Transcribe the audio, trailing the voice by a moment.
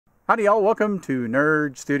Howdy y'all, welcome to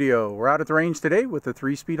Nerd Studio. We're out at the range today with the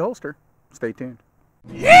 3-speed holster. Stay tuned.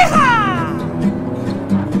 Yeehaw!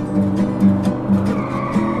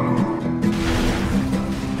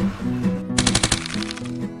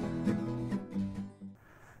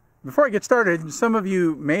 Before I get started, some of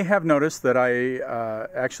you may have noticed that I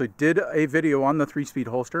actually did a video on the 3-speed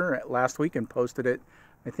holster last week and posted it,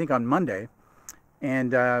 I think, on Monday.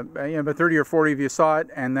 And about 30 or 40 of you saw it,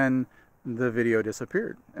 and then the video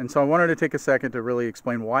disappeared. And so I wanted to take a second to really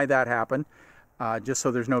explain why that happened, just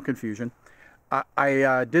so there's no confusion.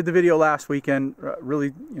 I did the video last weekend,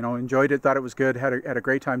 really enjoyed it, thought it was good, had a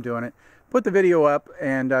great time doing it. Put the video up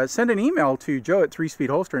and sent an email to Joe at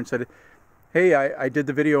 3-speed holster and said, hey, I did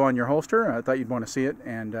the video on your holster. I thought you'd want to see it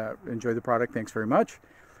and enjoy the product. Thanks very much.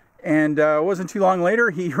 And it wasn't too long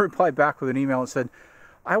later, he replied back with an email and said,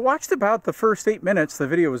 I watched about the first 8 minutes. The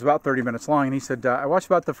video was about 30 minutes long. And he said, I watched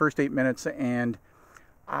about the first 8 minutes and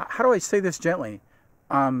how do I say this gently?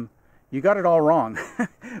 You got it all wrong.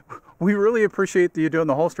 We really appreciate that you're doing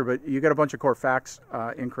the holster, but you got a bunch of core facts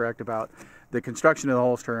incorrect about the construction of the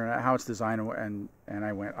holster and how it's designed. And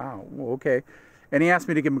I went, oh, okay. And he asked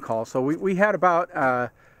me to give him a call. So we had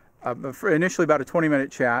about, initially about a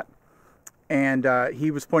 20-minute chat. And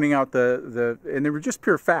he was pointing out and they were just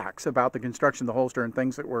pure facts about the construction of the holster and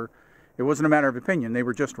things that it wasn't a matter of opinion. They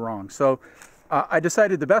were just wrong. So I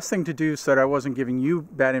decided the best thing to do so that I wasn't giving you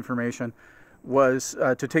bad information was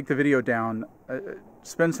to take the video down,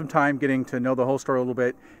 spend some time getting to know the holster a little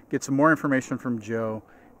bit, get some more information from Joe,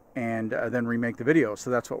 and then remake the video. So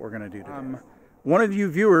that's what we're going to do today. One of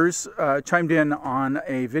you viewers chimed in on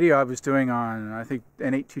a video I was doing on, I think,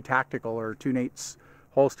 N82 Tactical or Tunate's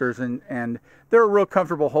holsters, and they're a real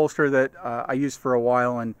comfortable holster that I used for a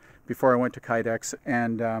while and before I went to Kydex.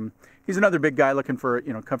 And he's another big guy looking for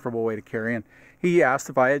a comfortable way to carry. And he asked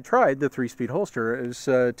if I had tried the 3-speed holster. It was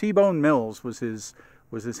T-Bone Mills was his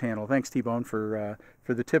handle. Thanks, T-Bone, for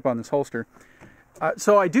the tip on this holster.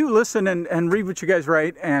 So I do listen and read what you guys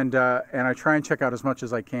write, and I try and check out as much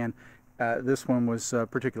as I can. This one was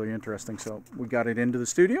particularly interesting, so we got it into the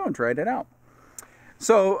studio and tried it out.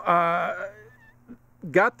 So I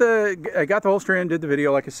got the holster in, did the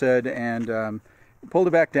video like I said, and pulled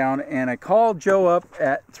it back down. And I called Joe up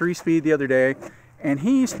at 3-speed the other day, and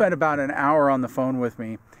he spent about an hour on the phone with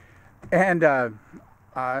me, and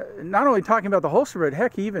not only talking about the holster, but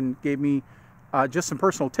heck, he even gave me just some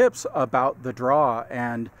personal tips about the draw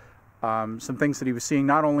and some things that he was seeing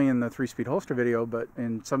not only in the 3-speed holster video, but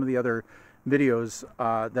in some of the other videos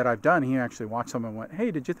that I've done. He actually watched some and went, hey,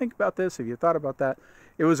 did you think about this? Have you thought about that?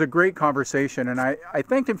 It was a great conversation, and I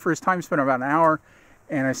thanked him for his time spent, about an hour,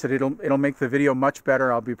 and I said it'll make the video much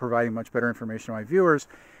better. I'll be providing much better information to my viewers.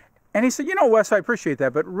 And he said, Wes, I appreciate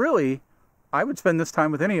that, but really, I would spend this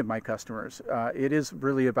time with any of my customers. It is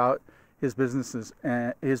really about his business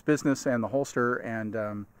and the holster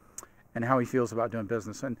and how he feels about doing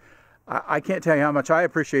business. And I can't tell you how much I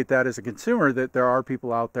appreciate that as a consumer, that there are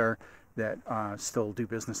people out there that still do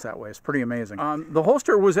business that way. It's pretty amazing. The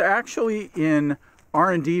holster was actually in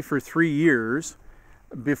R&D for 3 years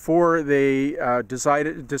before they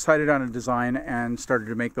decided on a design and started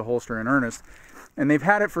to make the holster in earnest. And they've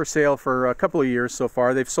had it for sale for a couple of years so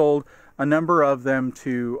far. They've sold a number of them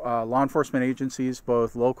to law enforcement agencies,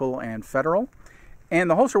 both local and federal. And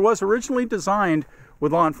the holster was originally designed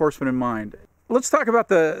with law enforcement in mind. Let's talk about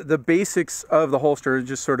the basics of the holster,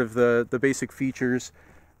 just sort of the basic features.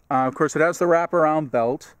 Of course, it has the wraparound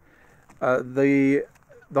belt. The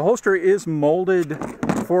holster is molded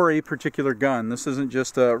for a particular gun. This isn't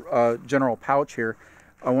just a general pouch here.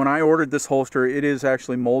 When I ordered this holster, it is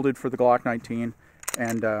actually molded for the Glock 19,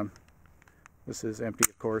 and this is empty,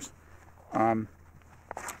 of course.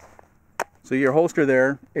 So your holster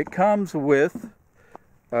there, it comes with,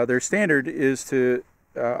 their standard is to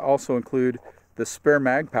also include the spare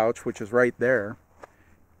mag pouch, which is right there,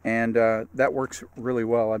 and that works really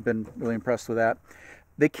well. I've been really impressed with that.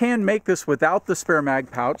 They can make this without the spare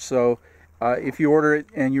mag pouch, so if you order it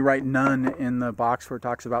and you write none in the box where it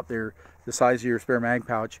talks about the size of your spare mag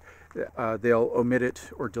pouch, they'll omit it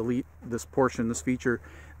or delete this portion, this feature.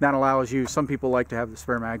 That allows you, some people like to have the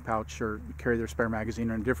spare mag pouch or carry their spare magazine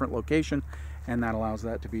in a different location, and that allows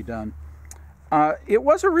that to be done. It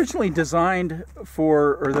was originally designed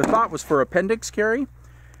for, or the thought was for appendix carry,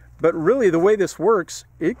 but really the way this works,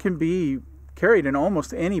 it can be carried in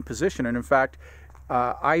almost any position. And in fact,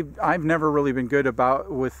 I've never really been good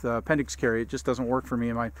with appendix carry. It just doesn't work for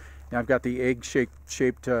me. I've got the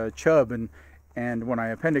egg-shaped chub, and when I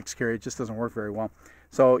appendix carry, it just doesn't work very well.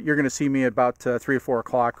 So you're going to see me about 3 or 4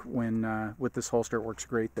 o'clock when with this holster. It works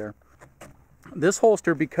great there. This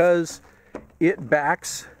holster, because it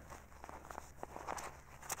backs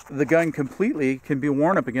the gun completely can be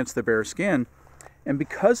worn up against the bare skin. And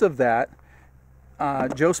because of that,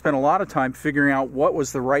 Joe spent a lot of time figuring out what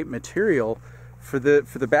was the right material for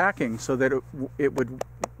the backing so that it would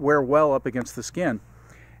wear well up against the skin.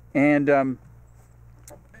 And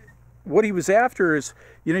what he was after is,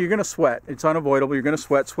 you're going to sweat. It's unavoidable. You're going to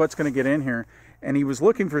sweat. Sweat's going to get in here. And he was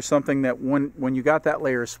looking for something that when you got that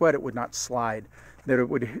layer of sweat, it would not slide, that it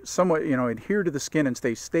would somewhat, adhere to the skin and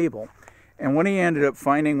stay stable. And what he ended up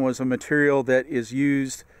finding was a material that is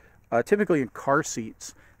used typically in car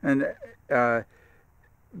seats. And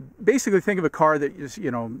basically think of a car that is,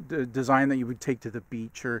 designed that you would take to the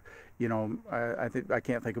beach, or, I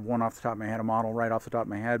can't think of one off the top of my head, a model right off the top of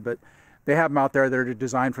my head, but they have them out there that are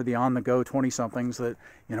designed for the on-the-go 20-somethings that,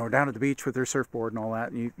 are down at the beach with their surfboard and all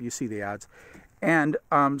that, and you see the ads. And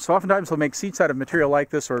so oftentimes they'll make seats out of material like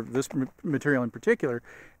this, or this material in particular,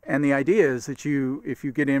 and the idea is that if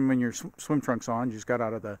you get in when your swim trunks on, you just got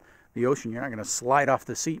out of the ocean, you're not going to slide off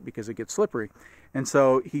the seat because it gets slippery. And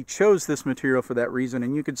so he chose this material for that reason,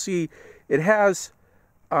 and you can see it has,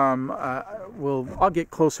 I'll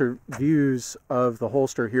get closer views of the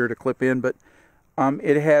holster here to clip in, but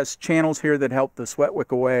it has channels here that help the sweat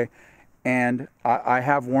wick away, and I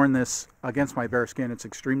have worn this against my bare skin. It's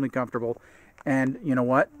extremely comfortable, and you know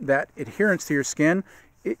what? That adherence to your skin,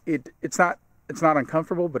 it's not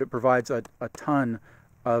uncomfortable, but it provides a ton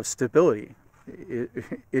of stability.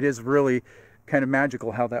 It is really kind of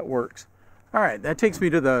magical how that works. All right, that takes me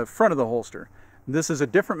to the front of the holster. This is a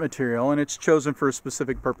different material, and it's chosen for a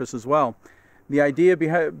specific purpose as well. The idea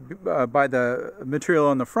by the material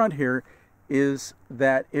on the front here is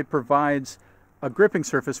that it provides a gripping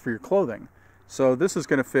surface for your clothing. So this is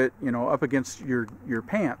going to fit, up against your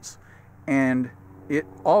pants, and it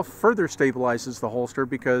all further stabilizes the holster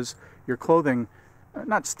because your clothing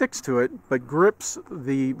not sticks to it, but grips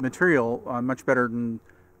the material much better than,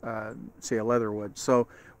 say, a leather would. So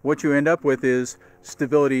what you end up with is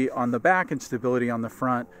stability on the back and stability on the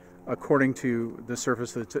front according to the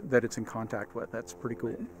surface that it's in contact with. That's pretty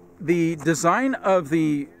cool. The design of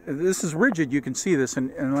this is rigid, you can see this,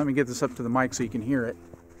 and let me get this up to the mic so you can hear it.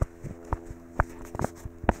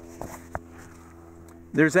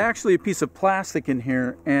 There's actually a piece of plastic in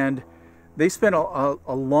here, and they spent a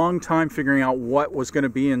long time figuring out what was going to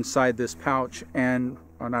be inside this pouch, and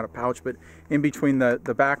not a pouch, but in between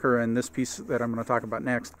the backer and this piece that I'm going to talk about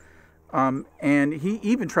next. And he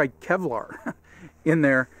even tried Kevlar in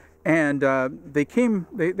there, and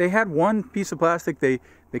they had one piece of plastic they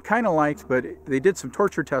kind of liked, but they did some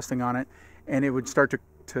torture testing on it, and it would start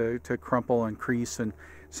to crumple and crease, and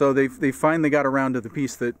so they finally got around to the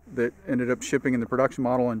piece that ended up shipping in the production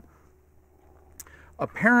model. And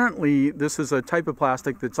apparently this is a type of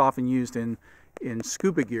plastic that's often used in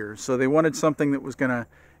scuba gear, so they wanted something that was going to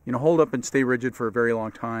hold up and stay rigid for a very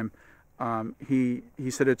long time. He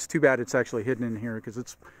said it's too bad it's actually hidden in here because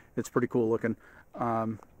it's pretty cool looking.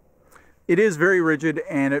 It is very rigid,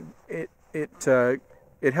 and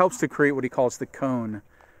it helps to create what he calls the cone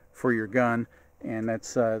for your gun, and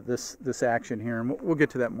that's this action here, and we'll get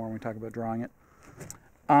to that more when we talk about drawing it.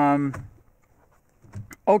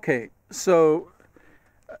 Okay, so,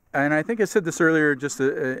 and I think I said this earlier, just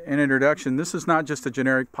an introduction. This is not just a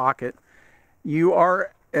generic pocket. You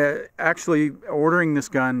are actually ordering this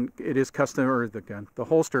gun. It is custom, or the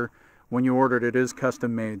holster, when you order it is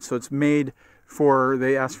custom made. So it's made for,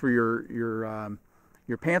 they ask for your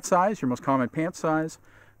pant size, your most common pant size,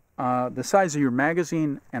 the size of your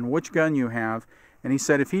magazine, and which gun you have. And he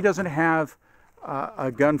said if he doesn't have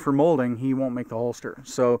a gun for molding, he won't make the holster.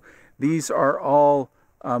 So these are all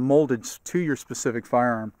molded to your specific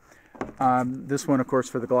firearm. This one, of course,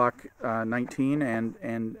 for the Glock 19,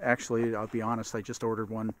 and actually, I'll be honest, I just ordered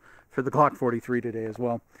one for the Glock 43 today as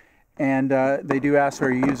well. And they do ask,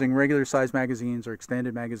 are you using regular size magazines or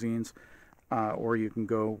extended magazines, or you can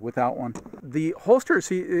go without one. The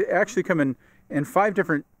holsters actually come in 5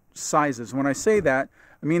 different sizes. When I say that,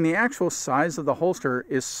 I mean the actual size of the holster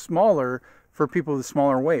is smaller for people with a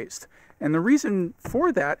smaller waist. And the reason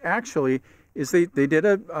for that, actually, is they did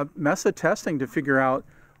a mess of testing to figure out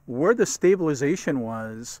where the stabilization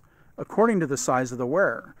was according to the size of the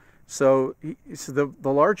wearer. So the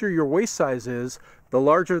larger your waist size is, the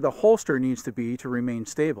larger the holster needs to be to remain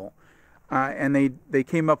stable. And they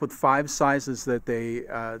came up with 5 sizes that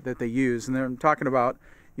they use, and I'm talking about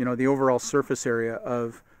the overall surface area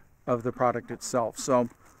of the product itself. So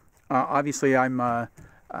obviously I'm the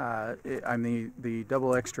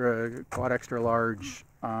double extra, quad extra large,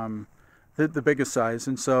 the biggest size,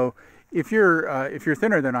 and so if you're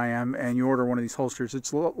thinner than I am and you order one of these holsters,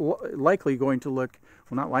 it's likely going to look,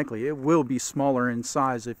 well, not likely, it will be smaller in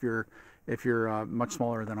size if you're if you're much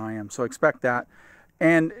smaller than I am. So expect that.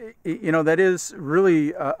 And, that is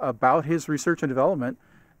really about his research and development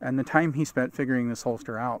and the time he spent figuring this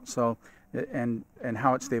holster out. So, and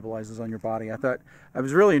how it stabilizes on your body. I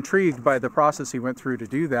was really intrigued by the process he went through to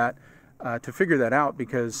do that, to figure that out,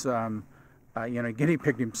 because, guinea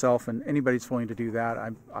pigged himself, and anybody's willing to do that,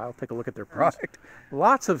 I'll take a look at their product.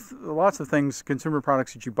 Lots of things, consumer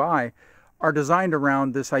products that you buy, are designed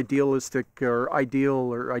around this idealistic or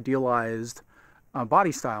idealized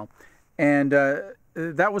body style. And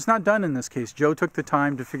that was not done in this case. Joe took the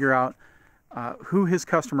time to figure out who his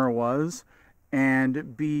customer was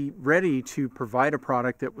and be ready to provide a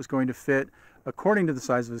product that was going to fit according to the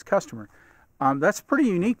size of his customer. That's pretty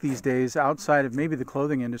unique these days outside of maybe the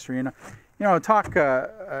clothing industry. And,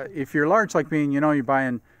 if you're large like me and, you're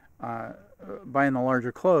buying the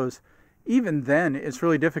larger clothes, even then it's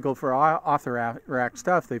really difficult for off-the-rack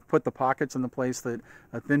stuff. They've put the pockets in the place that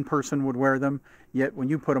a thin person would wear them, yet when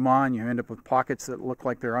you put them on, you end up with pockets that look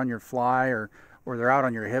like they're on your fly or they're out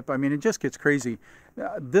on your hip. I mean, it just gets crazy.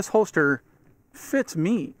 This holster fits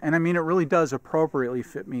me, and I mean, it really does appropriately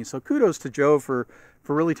fit me. So kudos to Joe for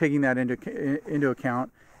really taking that into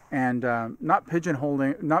account, and not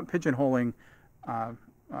pigeonholing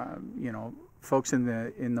folks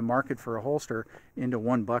in the market for a holster into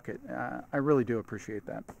one bucket. I really do appreciate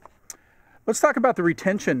that. Let's talk about the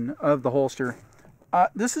retention of the holster.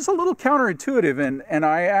 This is a little counterintuitive, and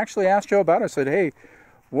I actually asked Joe about it. I said, hey,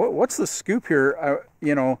 what's the scoop here?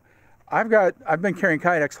 I've been carrying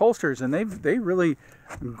Kydex holsters, and they really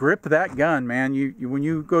grip that gun, man. When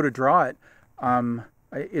you go to draw it,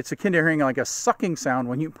 it's akin to hearing like a sucking sound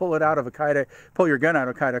when you pull your gun out of a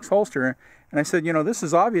Kydex holster. And I said, this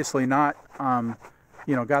is obviously not,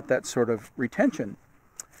 got that sort of retention.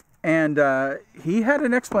 And he had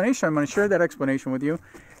an explanation. I'm going to share that explanation with you,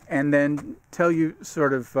 and then tell you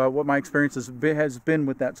sort of what my experience has been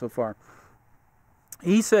with that so far.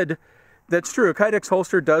 He said, that's true. A Kydex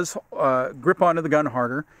holster does grip onto the gun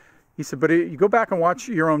harder. He said, but you go back and watch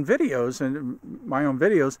your own videos and my own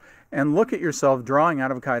videos and look at yourself drawing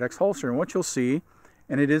out of a Kydex holster. And what you'll see,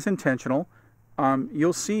 and it is intentional,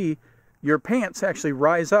 you'll see your pants actually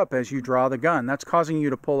rise up as you draw the gun. That's causing you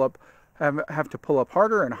to have to pull up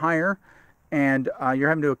harder and higher, and you're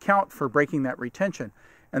having to account for breaking that retention.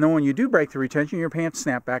 And then when you do break the retention, your pants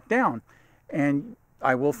snap back down. And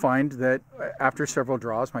I will find that after several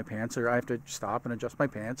draws, I have to stop and adjust my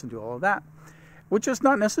pants and do all of that, which is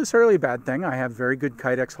not necessarily a bad thing. I have very good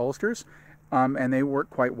Kydex holsters, and they work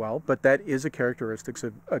quite well, but that is a characteristic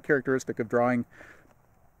of drawing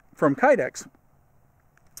from Kydex.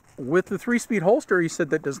 With the 3-speed holster, he said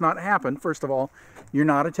that does not happen. First of all, you're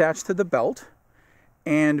not attached to the belt,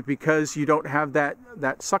 and because you don't have that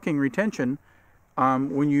sucking retention,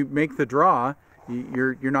 when you make the draw,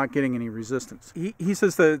 you're not getting any resistance. He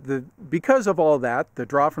says because of all that, the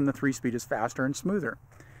draw from the 3-speed is faster and smoother.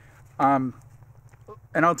 And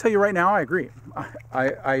I'll tell you right now, I agree.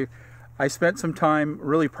 I spent some time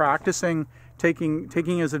really practicing,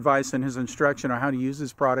 taking his advice and his instruction on how to use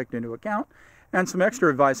his product into account, and some extra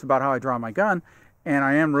advice about how I draw my gun. And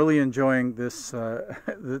I am really enjoying this.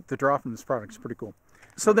 The draw from this product is pretty cool.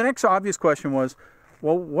 So the next obvious question was,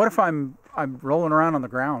 well, what if I'm rolling around on the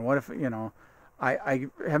ground? What if I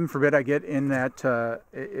heaven forbid I get in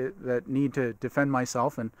that need to defend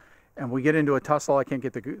myself, and we get into a tussle, I can't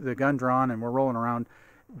get the gun drawn, and we're rolling around.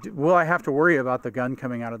 Will I have to worry about the gun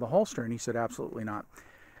coming out of the holster? And he said, absolutely not.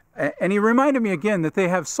 And he reminded me again that they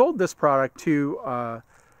have sold this product to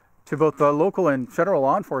both the local and federal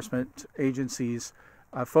law enforcement agencies,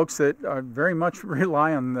 folks that very much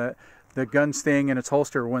rely on the gun staying in its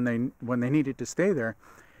holster when they need it to stay there.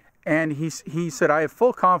 And he said, I have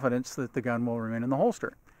full confidence that the gun will remain in the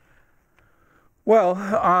holster. Well,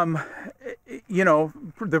 the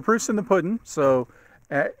proof's in the pudding. So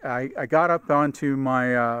I got up onto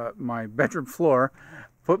my bedroom floor,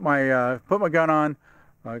 put my gun on,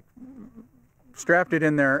 strapped it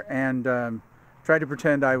in there, and tried to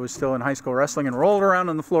pretend I was still in high school wrestling, and rolled around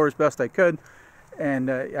on the floor as best I could.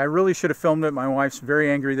 And I really should have filmed it. My wife's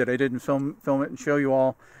very angry that I didn't film it and show you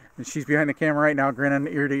all. And she's behind the camera right now,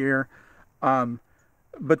 grinning ear to ear.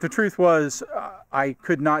 But the truth was, I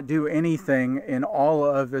could not do anything in all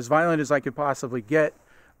of, as violent as I could possibly get,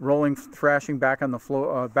 rolling, thrashing back on the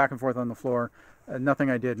floor, back and forth on the floor. Nothing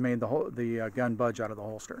I did made the gun budge out of the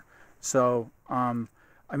holster. So,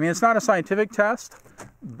 it's not a scientific test,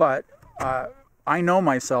 but I know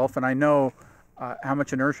myself, and I know how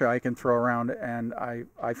much inertia I can throw around, and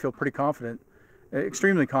I feel pretty confident,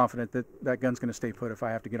 extremely confident that gun's going to stay put if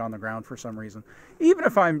I have to get on the ground for some reason. Even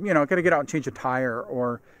if I'm, got to get out and change a tire,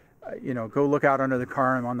 or you know, go look out under the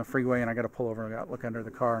car. I'm on the freeway and I got to pull over and look under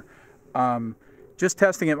the car. Just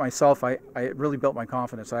testing it myself, I really built my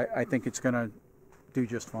confidence. I think it's going to do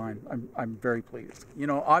just fine. I'm very pleased. You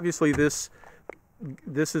know, obviously this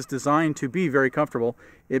is designed to be very comfortable.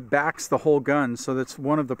 It backs the whole gun, so that's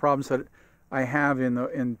one of the problems that I have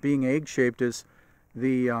in being egg shaped is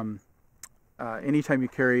the anytime you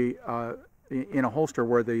carry in a holster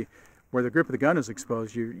where the grip of the gun is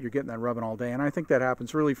exposed, you're getting that rubbing all day, and I think that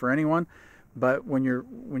happens really for anyone. But when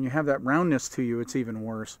you have that roundness to you, it's even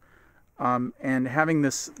worse. And having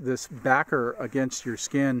this backer against your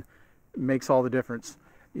skin makes all the difference.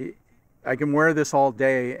 I can wear this all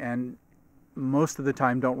day and most of the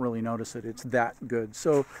time don't really notice it. It's that good.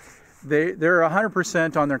 So they're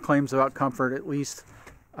 100% on their claims about comfort, at least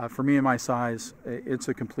for me and my size. It's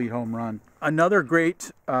a complete home run. Another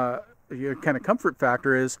great kind of comfort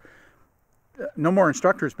factor is no more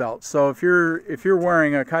instructor's belts. So if you're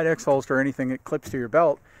wearing a Kydex holster or anything that clips to your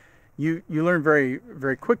belt, you learn very,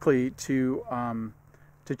 very quickly to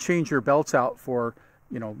change your belts out for,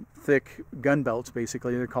 you know, thick gun belts.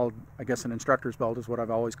 Basically, they're called, I guess, an instructor's belt is what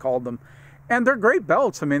I've always called them, and they're great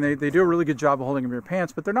belts. I mean, they do a really good job of holding up your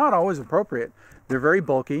pants, but they're not always appropriate. They're very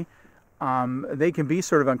bulky. They can be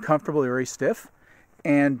sort of uncomfortably very stiff,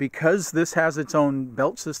 and because this has its own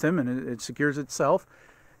belt system and it secures itself,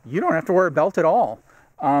 you don't have to wear a belt at all.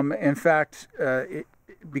 In fact,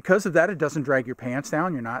 because of that, it doesn't drag your pants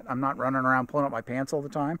down. I'm not running around pulling up my pants all the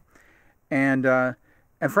time, and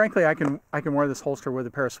frankly, I can wear this holster with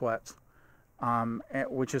a pair of sweats,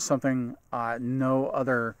 which is something no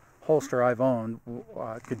other holster I've owned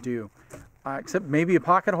could do, except maybe a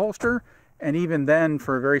pocket holster. And even then,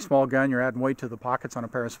 for a very small gun, you're adding weight to the pockets on a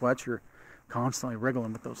pair of sweats. You're constantly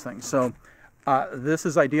wriggling with those things. So this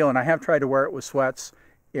is ideal, and I have tried to wear it with sweats.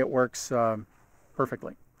 It works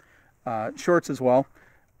perfectly. Shorts as well.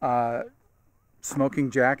 Smoking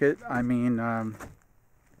jacket. I mean,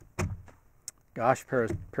 gosh, pair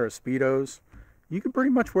of Speedos. You can pretty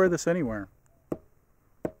much wear this anywhere.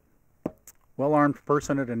 Well-armed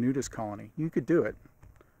person at a nudist colony. You could do it.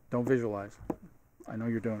 Don't visualize. I know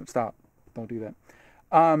you're doing it. Stop. Don't do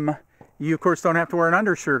that. You, of course, don't have to wear an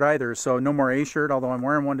undershirt either. So no more A-shirt, although I'm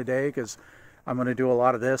wearing one today because I'm going to do a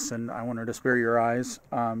lot of this and I wanted to spare your eyes,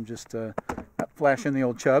 just to flash in the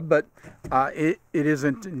old chub. But it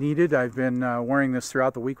isn't needed. I've been wearing this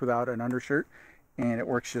throughout the week without an undershirt, and it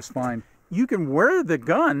works just fine. You can wear the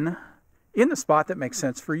gun in the spot that makes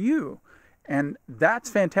sense for you, and that's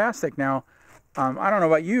fantastic. Now, I don't know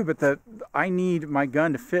about you, but I need my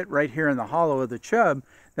gun to fit right here in the hollow of the chub.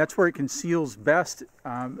 That's where it conceals best,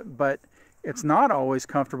 but it's not always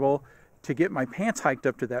comfortable to get my pants hiked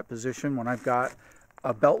up to that position when I've got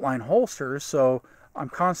a beltline holster, so I'm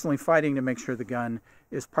constantly fighting to make sure the gun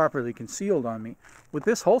is properly concealed on me. With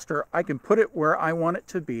this holster, I can put it where I want it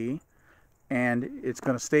to be, and it's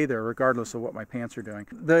going to stay there regardless of what my pants are doing.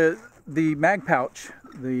 The mag pouch,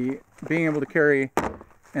 being able to carry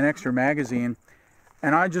an extra magazine,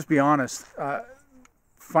 and I'll just be honest,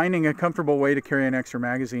 finding a comfortable way to carry an extra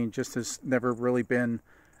magazine just has never really been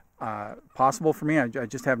possible for me. I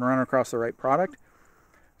just haven't run across the right product.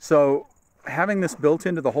 So having this built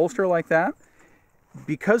into the holster like that,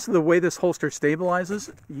 because of the way this holster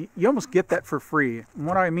stabilizes, you almost get that for free. And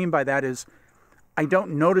what I mean by that is I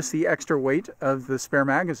don't notice the extra weight of the spare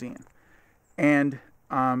magazine. And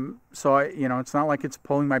so it's not like it's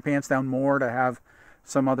pulling my pants down more to have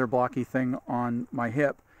some other blocky thing on my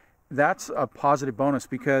hip. That's a positive bonus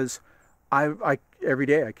because I every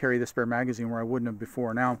day I carry the spare magazine where I wouldn't have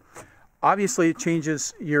before. Now, obviously it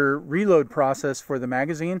changes your reload process for the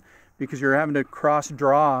magazine because you're having to cross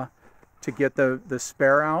draw to get the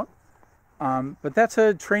spare out. But that's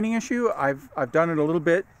a training issue. I've done it a little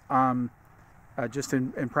bit just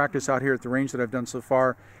in practice out here at the range that I've done so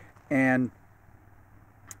far, and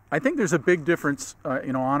I think there's a big difference.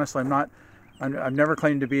 Honestly, I've never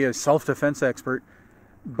claimed to be a self-defense expert,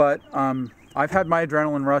 but I've had my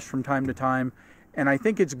adrenaline rush from time to time, and I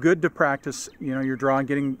think it's good to practice, your drawing,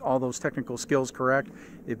 getting all those technical skills correct.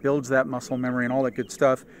 It builds that muscle memory and all that good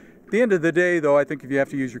stuff. At the end of the day, though, I think if you have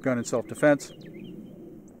to use your gun in self-defense,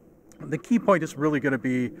 the key point is really going to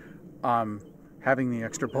be having the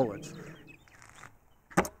extra bullets.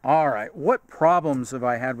 All right, what problems have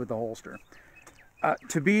I had with the holster?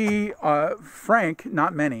 To be frank,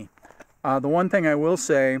 not many. The one thing I will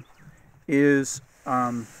say is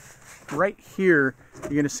right here, you're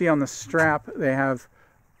going to see on the strap they have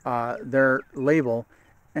their label,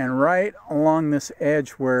 and right along this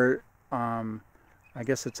edge where I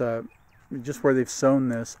guess it's just where they've sewn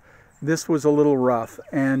this was a little rough,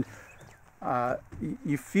 and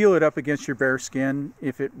you feel it up against your bare skin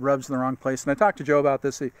if it rubs in the wrong place. And I talked to Joe about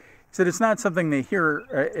this. He said it's not something they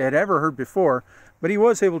had ever heard before, but he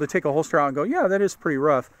was able to take a holster out and go, yeah, that is pretty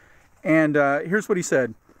rough. And here's what he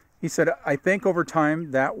said. He said, I think over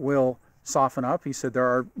time that will soften up. He said there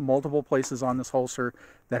are multiple places on this holster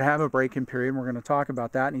that have a break-in period, and we're going to talk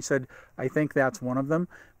about that. And he said, I think that's one of them.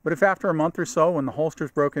 But if after a month or so, when the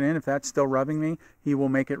holster's broken in, if that's still rubbing me, he will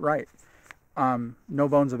make it right. No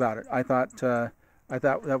bones about it. I thought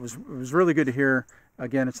that was really good to hear.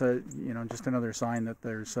 Again, it's just another sign that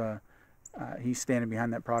there's he's standing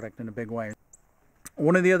behind that product in a big way.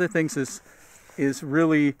 One of the other things is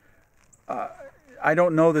really I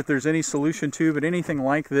don't know that there's any solution to, but anything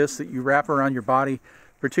like this that you wrap around your body,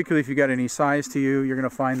 particularly if you got any size to you, you're going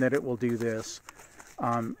to find that it will do this.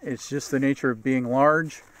 It's just the nature of being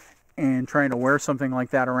large and trying to wear something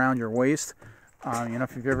like that around your waist.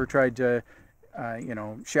 If you've ever tried to,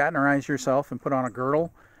 Shatnerize yourself and put on a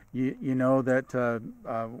girdle, you know that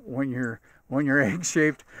when you're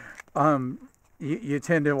egg-shaped, you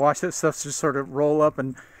tend to watch that stuff just sort of roll up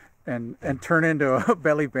and turn into a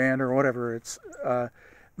belly band or whatever.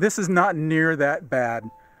 This is not near that bad,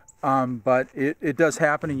 but it does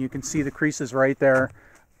happen, and you can see the creases right there.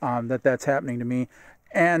 That's happening to me,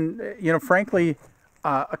 and frankly,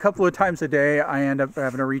 a couple of times a day I end up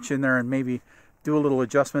having to reach in there and maybe do a little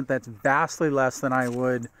adjustment. That's vastly less than I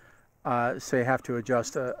would say have to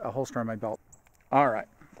adjust a holster on my belt. All right,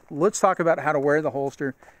 let's talk about how to wear the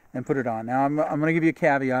holster and put it on. Now I'm going to give you a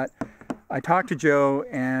caveat. I talked to Joe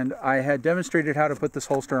and I had demonstrated how to put this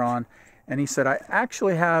holster on, and he said, I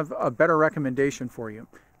actually have a better recommendation for you.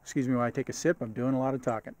 Excuse me while I take a sip, I'm doing a lot of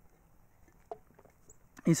talking.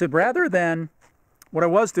 He said, rather than, what I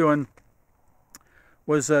was doing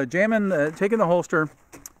was taking the holster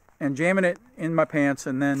and jamming it in my pants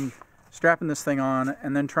and then strapping this thing on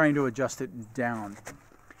and then trying to adjust it down.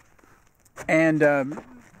 And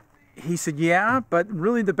he said, yeah, but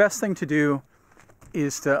really the best thing to do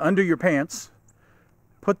is to undo your pants,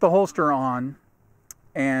 put the holster on,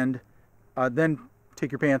 and then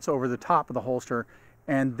take your pants over the top of the holster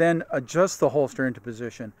and then adjust the holster into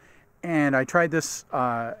position. And I tried this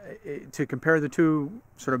to compare the two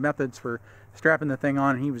sort of methods for strapping the thing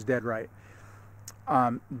on, and he was dead right.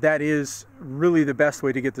 That is really the best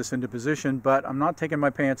way to get this into position, but I'm not taking my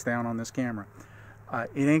pants down on this camera.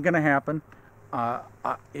 It ain't going to happen.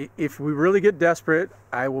 If we really get desperate,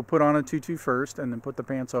 I will put on a tutu first and then put the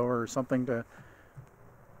pants over or something to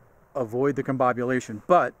avoid the combobulation,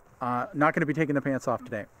 but not going to be taking the pants off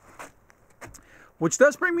today. Which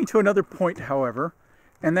does bring me to another point, however,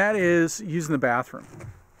 and that is using the bathroom.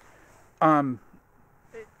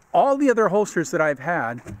 All the other holsters that I've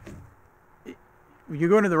had, you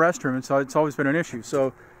go into the restroom, and so it's always been an issue.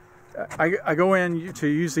 So I go in to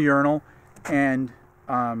use the urinal, and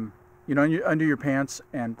you undo your pants,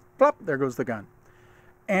 and plop, there goes the gun.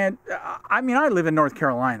 And I live in North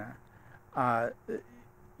Carolina. I've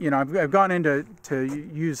gone in to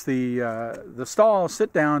use the stall,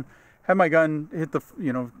 sit down, have my gun hit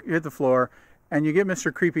the floor, and you get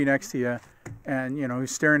Mr. Creepy next to you, and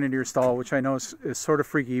he's staring into your stall, which I know is sort of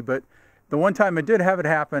freaky. But the one time I did have it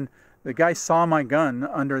happen, the guy saw my gun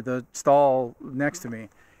under the stall next to me.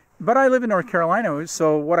 But I live in North Carolina,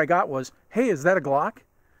 so what I got was, hey, is that a Glock?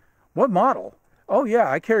 What model? Oh yeah,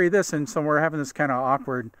 I carry this, and so we're having this kind of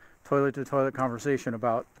awkward toilet-to-toilet conversation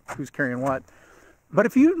about who's carrying what. But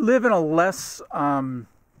if you live in a less, I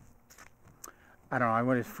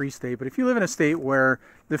want a free state, but if you live in a state where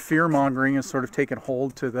the fear-mongering has sort of taken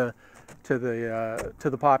hold to the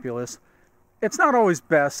populace, it's not always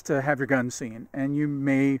best to have your gun seen, and you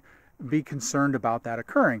may be concerned about that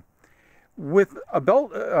occurring. With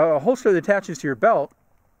a holster that attaches to your belt,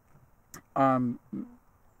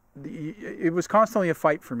 it was constantly a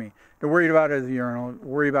fight for me. They're worried about it at the urinal,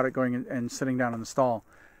 worried about it going and sitting down in the stall.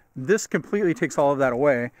 This completely takes all of that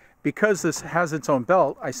away. Because this has its own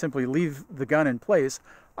belt, I simply leave the gun in place.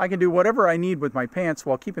 I can do whatever I need with my pants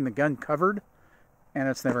while keeping the gun covered, and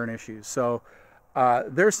it's never an issue. So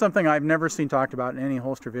there's something I've never seen talked about in any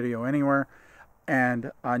holster video anywhere,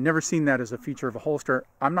 and I've never seen that as a feature of a holster.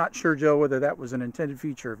 I'm not sure, Joe, whether that was an intended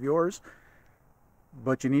feature of yours,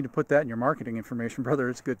 but you need to put that in your marketing information, brother.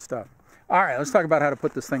 It's good stuff. All right, let's talk about how to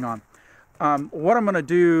put this thing on. What I'm going to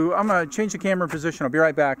do, I'm going to change the camera position. I'll be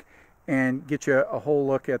right back and get you a whole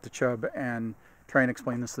look at the Chub and try and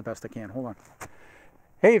explain this the best I can. Hold on.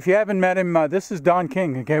 Hey, if you haven't met him, this is Don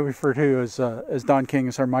King. Okay, we refer to as Don King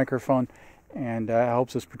as our microphone, and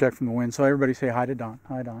helps us protect from the wind. So everybody say hi to Don.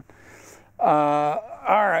 Hi, Don. All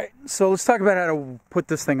right, so let's talk about how to put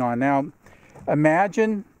this thing on. Now,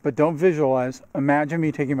 imagine, but don't visualize, imagine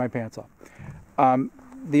me taking my pants off.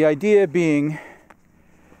 The idea being,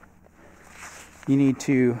 you need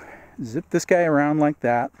to zip this guy around like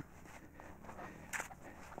that,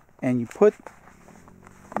 and you put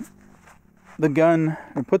the gun,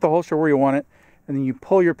 and put the holster where you want it, and then you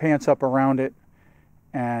pull your pants up around it,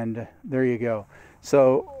 and there you go.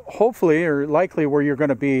 So hopefully, or likely, where you're going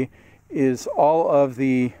to be is all of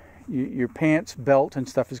your pants, belt, and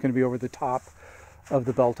stuff is going to be over the top of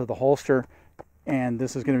the belt of the holster, and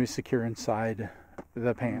this is going to be secure inside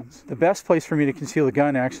the pants. The best place for me to conceal the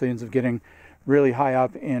gun actually ends up getting really high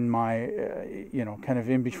up in my, kind of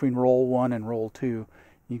in between roll 1 and roll 2.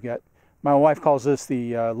 You got, my wife calls this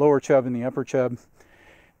the lower chub and the upper chub,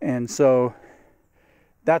 and so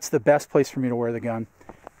that's the best place for me to wear the gun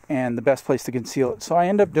and the best place to conceal it. So I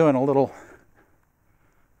end up doing a little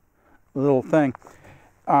thing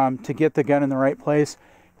to get the gun in the right place,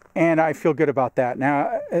 and I feel good about that.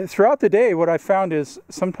 Now, throughout the day, what I found is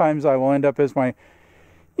sometimes I will end up as my,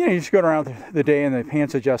 you just go around the day and the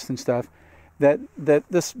pants adjust and stuff, that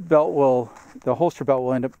this belt will, the holster belt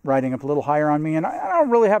will end up riding up a little higher on me, and I don't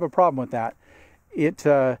really have a problem with that.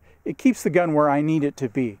 It keeps the gun where I need it to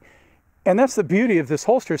be. And that's the beauty of this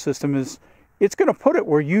holster system, is it's going to put it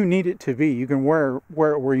where you need it to be. You can wear it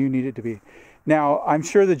where you need it to be. Now, I'm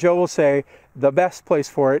sure that Joe will say the best place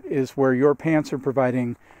for it is where your pants are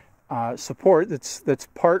providing support. That's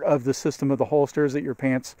part of the system of the holsters, that your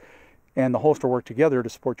pants and the holster work together to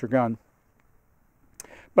support your gun.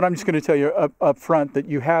 But I'm just going to tell you up front that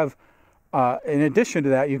you have, in addition to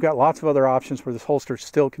that, you've got lots of other options where this holster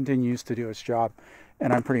still continues to do its job,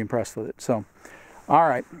 and I'm pretty impressed with it. So, all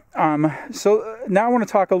right. So now I want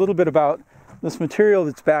to talk a little bit about this material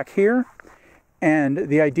that's back here, and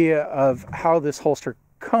the idea of how this holster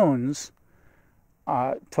cones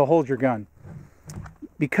to hold your gun.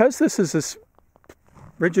 Because this is this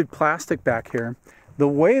rigid plastic back here, the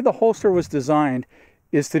way the holster was designed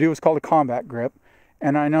is to do what's called a combat grip.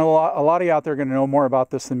 And I know a lot of you out there are going to know more about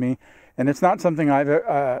this than me. And it's not something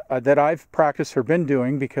that I've practiced or been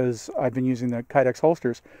doing, because I've been using the Kydex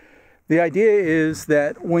holsters. The idea is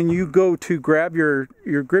that when you go to grab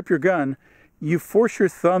grip your gun, you force your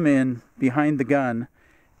thumb in behind the gun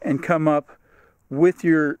and come up with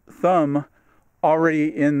your thumb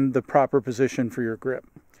already in the proper position for your grip.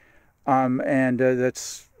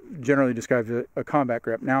 That's generally described as a combat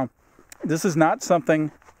grip. Now, this is not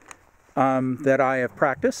something that I have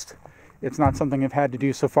practiced. It's not something I've had to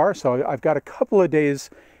do so far, so I've got a couple of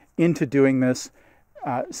days into doing this.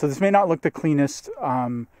 So this may not look the cleanest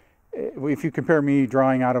if you compare me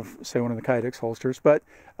drawing out of, say, one of the Kydex holsters. But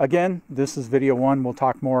again, this is video 1. We'll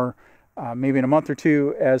talk more maybe in a month or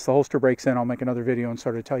two as the holster breaks in. I'll make another video and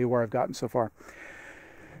sort of tell you where I've gotten so far.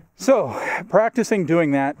 So, practicing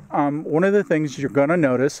doing that, one of the things you're going to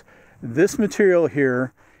notice, this material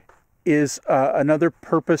here is another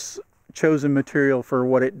purpose-chosen material for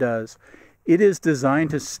what it does. It is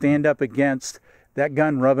designed to stand up against that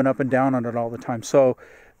gun rubbing up and down on it all the time. So,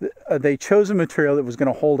 they chose a material that was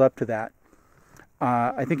going to hold up to that.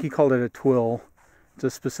 I think he called it a twill. It's a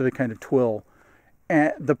specific kind of twill.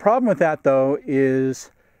 And the problem with that, though,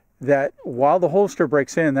 is that while the holster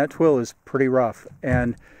breaks in, that twill is pretty rough.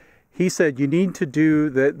 And he said you need to do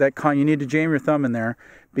you need to jam your thumb in there,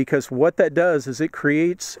 because what that does is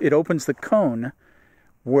it opens the cone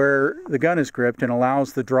where the gun is gripped and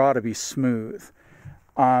allows the draw to be smooth.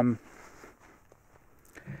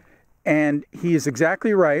 And he is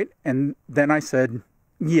exactly right. And then I said,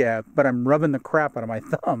 yeah, but I'm rubbing the crap out of my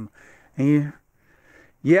thumb. And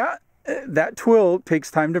yeah, that twill takes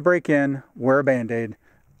time to break in. Wear a Band-Aid.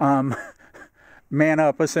 Man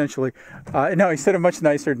up, essentially. No, he said it much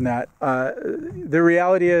nicer than that. The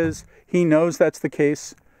reality is he knows that's the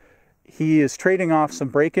case. He is trading off some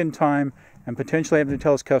break-in time and potentially having to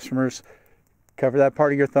tell his customers, cover that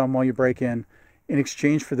part of your thumb while you break in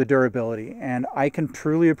exchange for the durability. And I can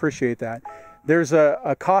truly appreciate that. There's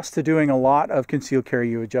a cost to doing a lot of concealed carry.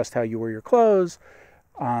 You adjust how you wear your clothes.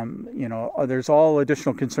 There's all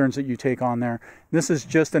additional concerns that you take on there. This is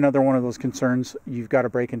just another one of those concerns. You've got to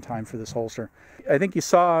break in time for this holster. I think you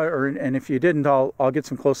saw, and if you didn't, I'll get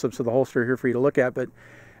some close-ups of the holster here for you to look at. But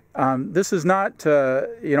this is not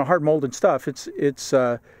hard molded stuff. It's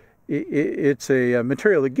a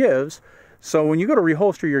material that gives. So when you go to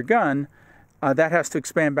reholster your gun, that has to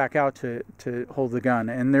expand back out to hold the gun.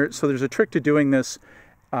 And there's a trick to doing this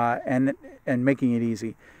and making it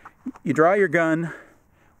easy. You draw your gun.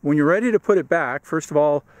 When you're ready to put it back, first of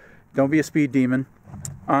all, don't be a speed demon.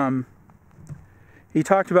 He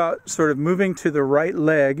talked about sort of moving to the right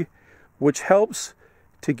leg, which helps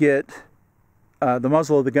to get the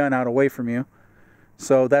muzzle of the gun out away from you.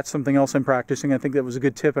 So that's something else I'm practicing. I think that was a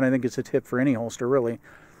good tip, and I think it's a tip for any holster, really.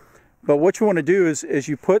 But what you want to do is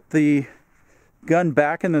you put the gun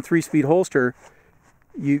back in the 3-speed holster,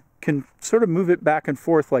 you can sort of move it back and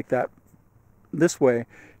forth like that, this way,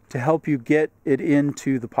 to help you get it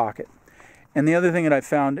into the pocket. And the other thing that I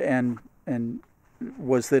found and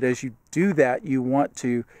was that as you do that, you want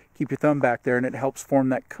to keep your thumb back there, and it helps form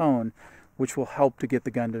that cone, which will help to get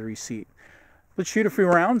the gun to reseat. Let's shoot a few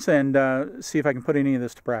rounds and see if I can put any of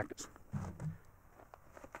this to practice.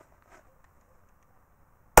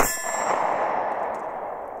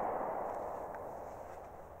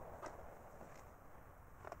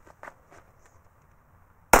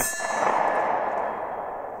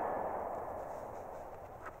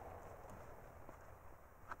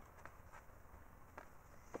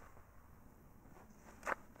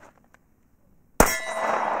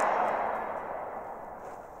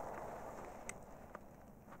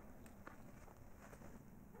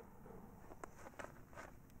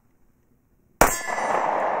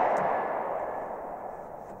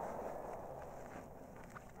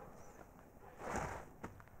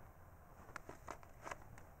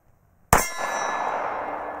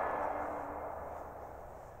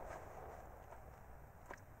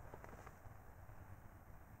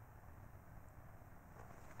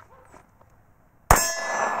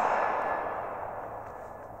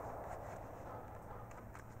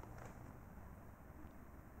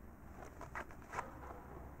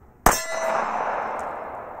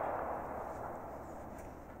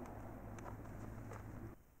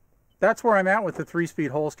 That's where I'm at with the 3-speed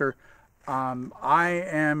holster. I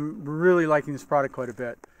am really liking this product quite a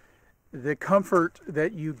bit. The comfort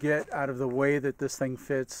that you get out of the way that this thing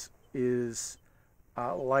fits is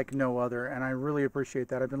like no other, and I really appreciate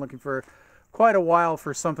that. I've been looking for quite a while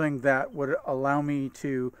for something that would allow me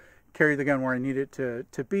to carry the gun where I need it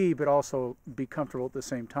to be, but also be comfortable at the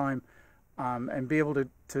same time, and be able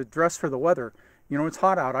to dress for the weather. You know, it's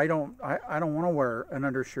hot out. I don't want to wear an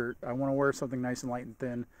undershirt. I want to wear something nice and light and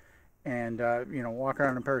thin, and you know, walk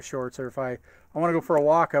around in a pair of shorts. Or if I want to go for a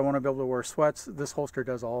walk, I want to be able to wear sweats. This holster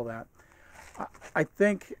does all that. I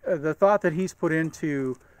think the thought that he's put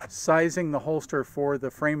into sizing the holster for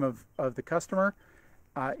the frame of the customer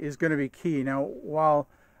is going to be key. Now, while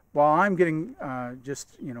I'm getting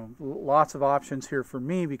just, you know, lots of options here for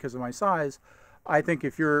me because of my size, I think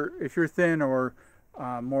if you're thin or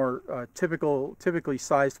more typically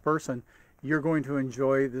sized person, you're going to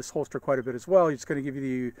enjoy this holster quite a bit as well. It's going to give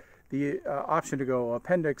you the option to go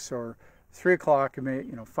appendix or 3 o'clock,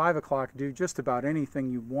 you know, 5 o'clock, do just about anything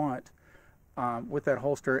you want with that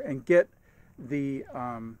holster, and get the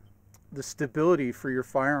stability for your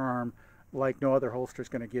firearm like no other holster is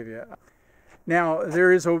going to give you. Now,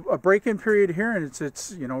 there is a break-in period here, and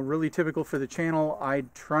it's you know, really typical for the channel. I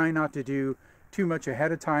try not to do too much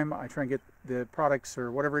ahead of time. I try and get the products or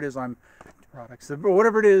whatever it is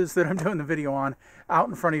whatever it is that I'm doing the video on out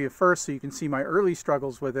in front of you first, so you can see my early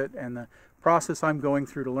struggles with it and the process I'm going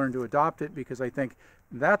through to learn to adopt it, because I think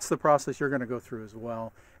that's the process you're going to go through as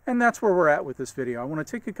well. And that's where we're at with this video. I want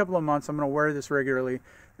to take a couple of months. I'm going to wear this regularly.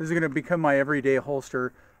 This is going to become my everyday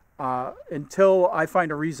holster until I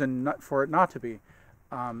find a reason for it not to be.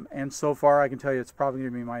 And so far, I can tell you it's probably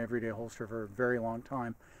going to be my everyday holster for a very long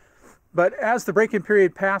time. But as the break-in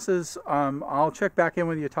period passes, I'll check back in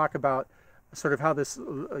with you, talk about sort of how this,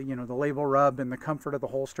 you know, the label rub and the comfort of the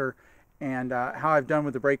holster, and how I've done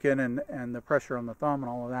with the break-in and the pressure on the thumb and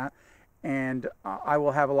all of that. And I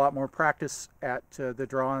will have a lot more practice at the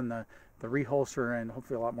draw and the reholster, and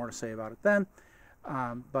hopefully a lot more to say about it then.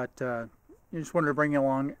 But I just wanted to bring you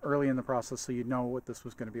along early in the process so you'd know what this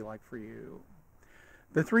was going to be like for you.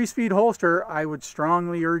 The 3-speed holster, I would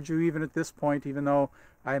strongly urge you, even at this point, even though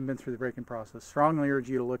I haven't been through the break-in process, strongly urge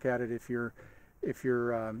you to look at it if you're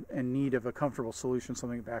in need of a comfortable solution,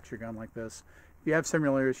 something that backs your gun like this. If you have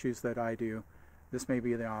similar issues that I do, this may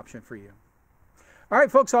be the option for you. All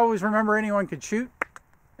right, folks, always remember, anyone could shoot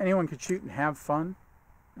and have fun,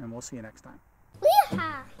 and we'll see you next time.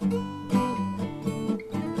 Yeehaw!